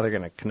don't see how they're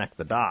going to connect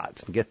the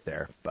dots and get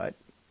there, but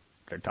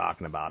they're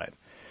talking about it.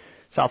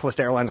 Southwest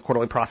Airlines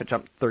quarterly profit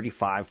jumped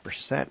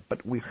 35%,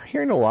 but we're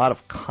hearing a lot of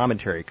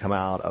commentary come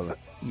out of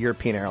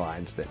European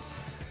airlines that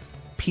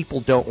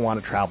people don't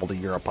want to travel to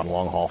Europe on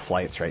long-haul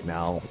flights right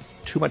now.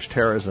 Too much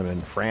terrorism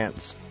in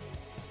France.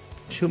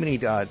 Too many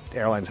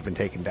airlines have been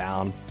taken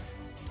down.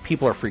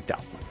 People are freaked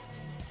out.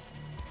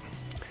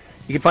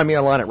 You can find me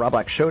online at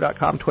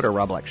robblackshow.com, Twitter,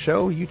 Rob Black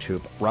Show,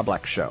 YouTube,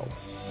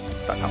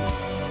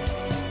 robblackshow.com.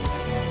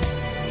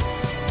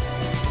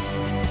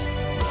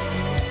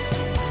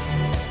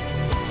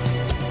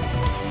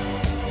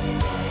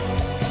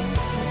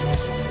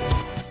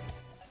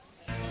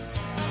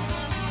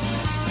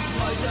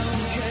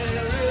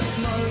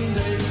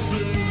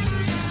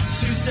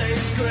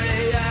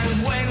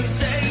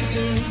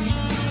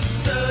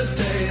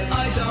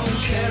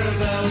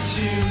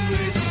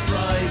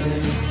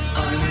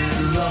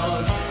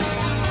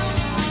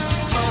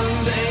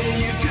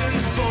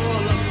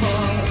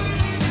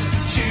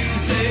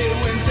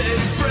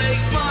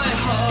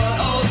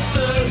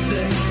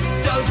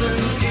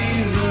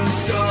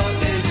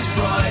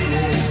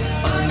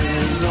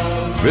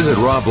 Visit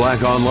Rob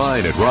Black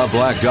online at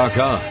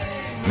robblack.com.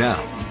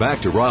 Now,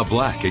 back to Rob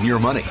Black and Your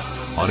Money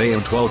on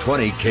AM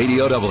 1220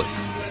 KDOW.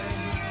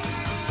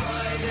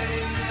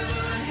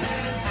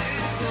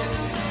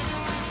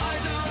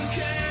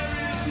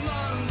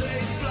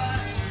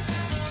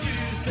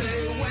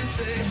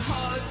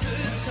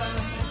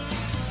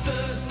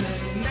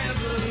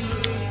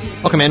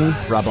 Welcome in,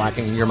 Rob Black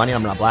and Your Money.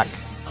 I'm Rob Black.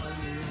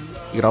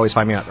 You can always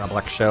find me at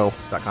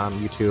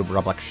robblackshow.com, YouTube,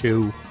 Rob Black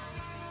Show,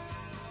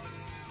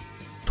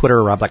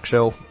 Twitter, Rob Black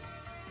Show.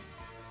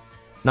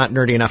 Not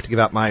nerdy enough to give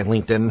out my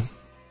LinkedIn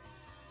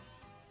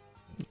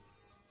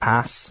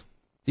pass.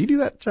 Do you do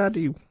that, Chad? Do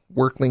you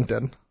work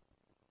LinkedIn?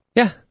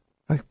 Yeah.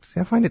 I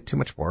find it too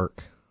much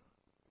work.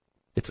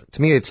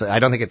 To me, I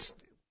don't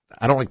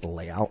like the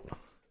layout.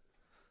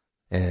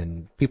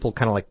 And people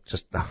kind of like,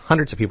 just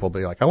hundreds of people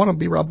be like, I want to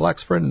be Rob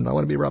Black's friend. I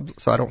want to be Rob.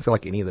 So I don't feel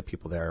like any of the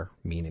people there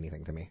mean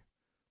anything to me.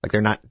 Like,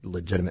 they're not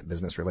legitimate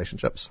business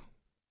relationships.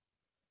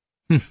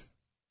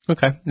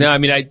 Okay. No, I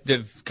mean, I've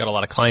got a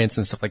lot of clients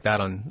and stuff like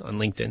that on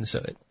LinkedIn,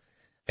 so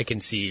I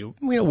can see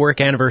work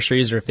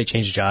anniversaries or if they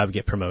change a job,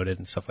 get promoted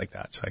and stuff like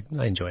that. So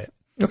I enjoy it.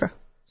 Okay.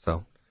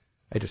 So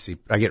I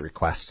get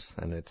requests,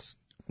 and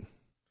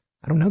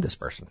I don't know this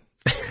person.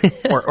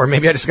 or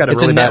maybe I just got a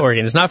it's really bad...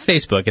 networking. It's not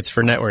Facebook. It's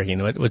for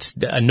networking. What's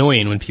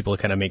annoying when people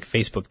kind of make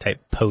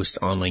Facebook-type posts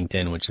on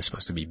LinkedIn, which is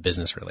supposed to be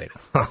business-related.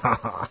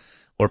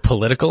 Or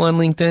political on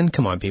LinkedIn?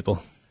 Come on,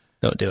 people.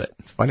 Don't do it.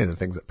 It's funny the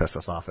things that piss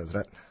us off, isn't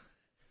it?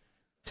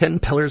 10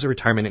 Pillars of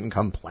Retirement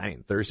Income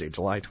Planning, Thursday,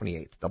 July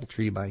 28th,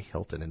 Doubletree by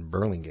Hilton in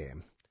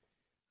Burlingame.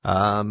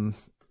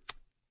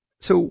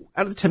 So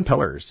out of the 10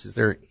 pillars, is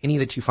there any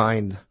that you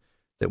find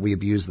that we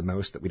abuse the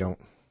most that we don't?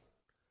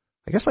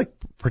 I guess like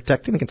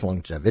protecting against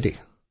longevity.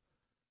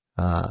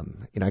 I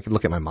could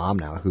look at my mom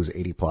now who's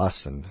 80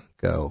 plus and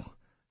go,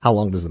 how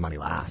long does the money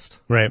last?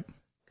 Right.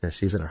 Because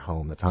she's in her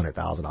home that's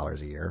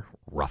 $100,000 a year,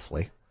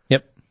 roughly.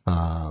 Yep.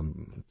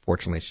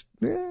 Fortunately,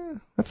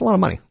 that's a lot of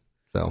money.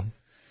 So.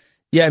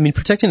 Yeah, I mean,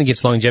 protecting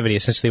against longevity,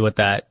 essentially what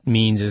that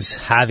means is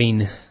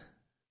having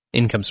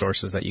income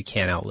sources that you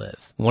can't outlive.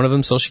 One of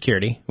them, Social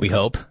Security, we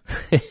hope.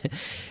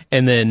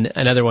 And then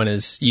another one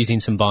is using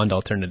some bond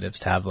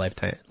alternatives to have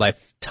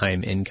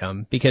lifetime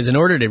income. Because in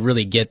order to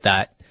really get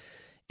that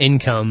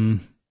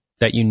income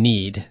that you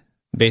need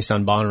based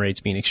on bond rates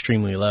being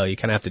extremely low, you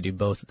kind of have to do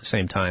both at the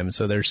same time.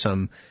 So there's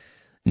some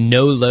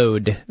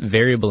no-load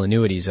variable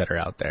annuities that are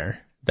out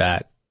there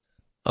that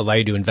allow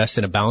you to invest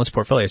in a balanced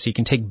portfolio. So you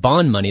can take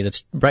bond money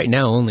that's right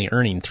now only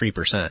earning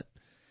 3%.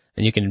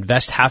 And you can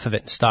invest half of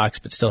it in stocks,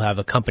 but still have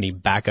a company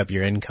back up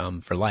your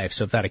income for life.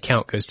 So if that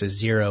account goes to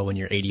zero when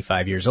you're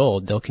 85 years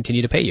old, they'll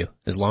continue to pay you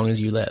as long as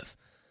you live.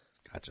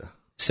 Gotcha.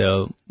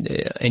 So,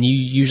 and you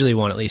usually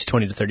want at least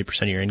 20 to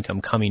 30% of your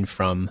income coming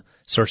from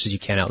sources you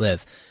can't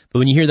outlive. But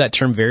when you hear that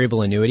term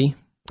variable annuity,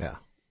 yeah,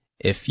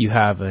 if you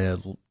have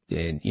an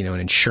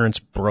insurance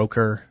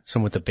broker,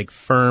 someone with a big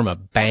firm, a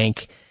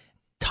bank,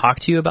 talk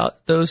to you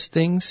about those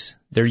things,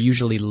 they're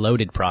usually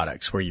loaded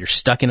products where you're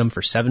stuck in them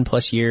for 7+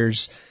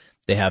 years.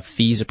 They have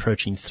fees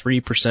approaching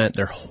 3%.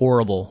 They're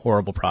horrible,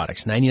 horrible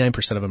products. 99%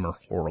 of them are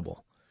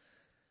horrible.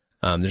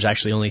 There's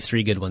actually only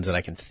 3 good ones that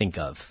I can think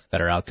of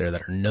that are out there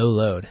that are no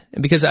load.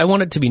 And because I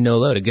want it to be no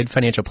load, a good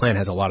financial plan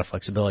has a lot of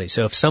flexibility.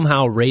 So if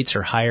somehow rates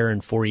are higher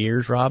in 4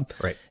 years, Rob,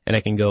 right, and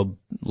I can go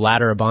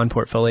ladder a bond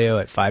portfolio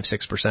at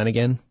 5-6%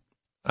 again,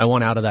 I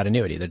want out of that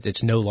annuity. That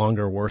it's no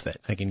longer worth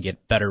it. I can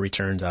get better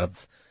returns out of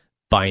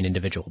buying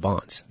individual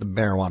bonds. The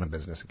marijuana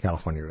business in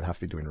California would have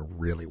to be doing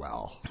really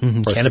well.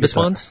 Cannabis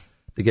bonds?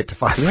 To get to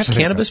 5%. You have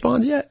cannabis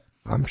bonds yet?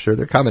 I'm sure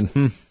they're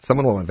coming.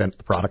 Someone will invent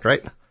the product,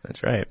 right?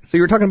 That's right. So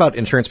you were talking about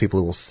insurance people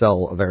who will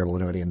sell a variable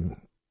annuity, and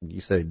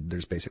you said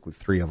there's basically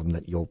 3 of them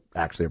that you'll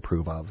actually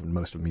approve of, and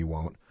most of them you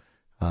won't.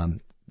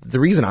 The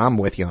reason I'm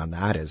with you on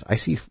that is I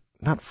see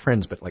not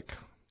friends, but like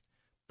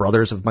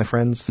brothers of my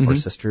friends or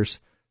sisters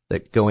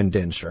that go into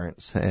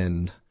insurance,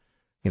 and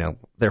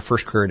their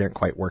first career didn't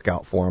quite work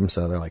out for them,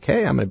 so they're like,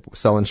 hey, I'm going to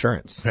sell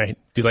insurance. Right.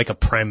 Do like a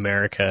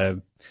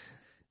Primerica,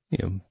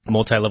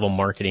 multi-level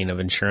marketing of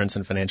insurance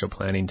and financial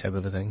planning type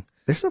of a thing.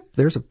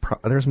 There's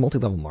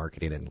multi-level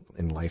marketing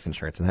in life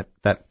insurance, and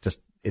that just,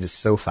 it is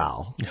so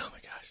foul. Oh my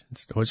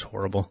gosh, it's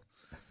horrible.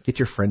 Get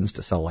your friends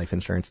to sell life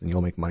insurance, and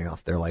you'll make money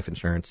off their life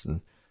insurance.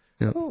 And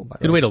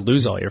good way to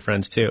lose all your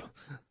friends too.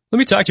 Let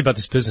me talk to you about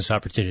this business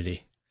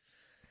opportunity.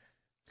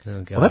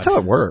 Oh God. Well, that's how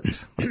it worked.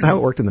 That's how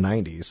it worked in the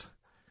 90s.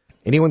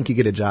 Anyone could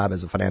get a job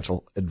as a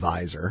financial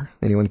advisor.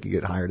 Anyone could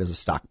get hired as a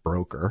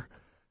stockbroker,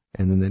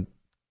 and then they'd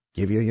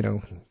give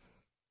you,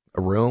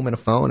 a room and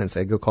a phone and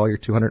say, go call your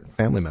 200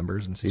 family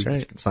members and see if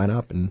you can sign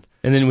up. And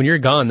then when you're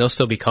gone, they'll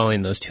still be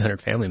calling those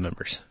 200 family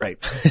members. Right.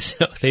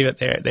 So they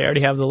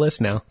already have the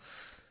list now.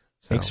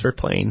 Thanks for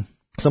playing.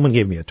 Someone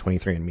gave me a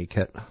 23andMe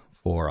kit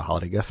for a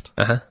holiday gift.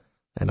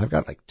 And I've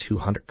got like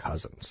 200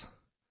 cousins.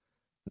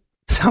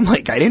 I'm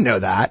like, I didn't know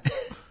that.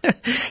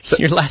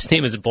 Your last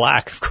name is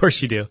Black. Of course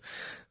you do.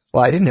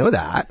 Well, I didn't know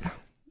that.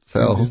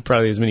 So there's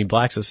probably as many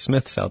Blacks as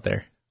Smiths out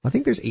there. I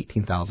think there's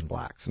 18,000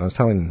 Blacks. And I was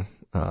telling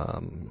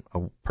a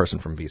person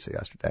from Visa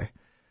yesterday.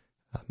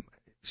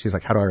 She's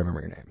like, how do I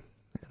remember your name?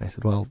 And I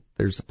said, well,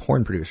 there's a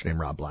porn producer named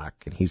Rob Black,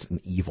 and he's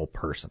an evil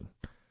person.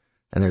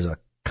 And there's a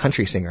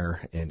country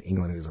singer in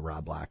England who's a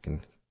Rob Black,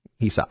 and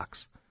he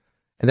sucks.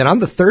 And then I'm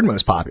the third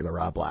most popular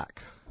Rob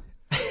Black.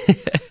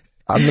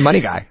 I'm the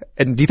money guy.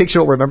 And do you think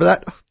she'll remember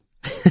that?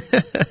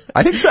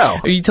 I think so.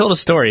 You told a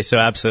story, so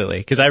absolutely.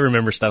 Because I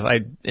remember stuff. I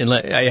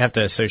have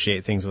to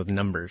associate things with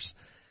numbers.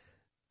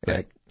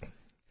 Yeah.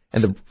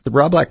 And the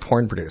Rob Black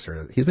porn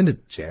producer, he's been to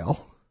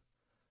jail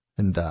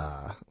and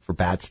for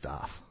bad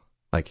stuff.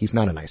 Like, he's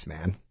not a nice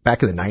man.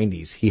 Back in the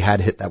 90s, he had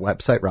hit that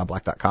website,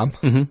 robblack.com,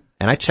 and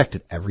I checked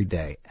it every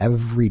day.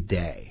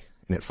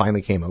 And it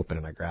finally came open,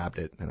 and I grabbed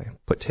it, and I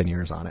put 10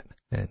 years on it.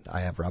 And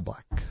I have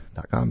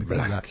robblack.com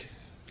because of that.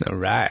 All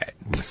right.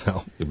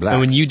 So, and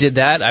when you did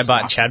that, I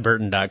bought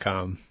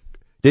chadburton.com.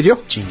 Did you?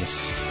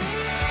 Genius.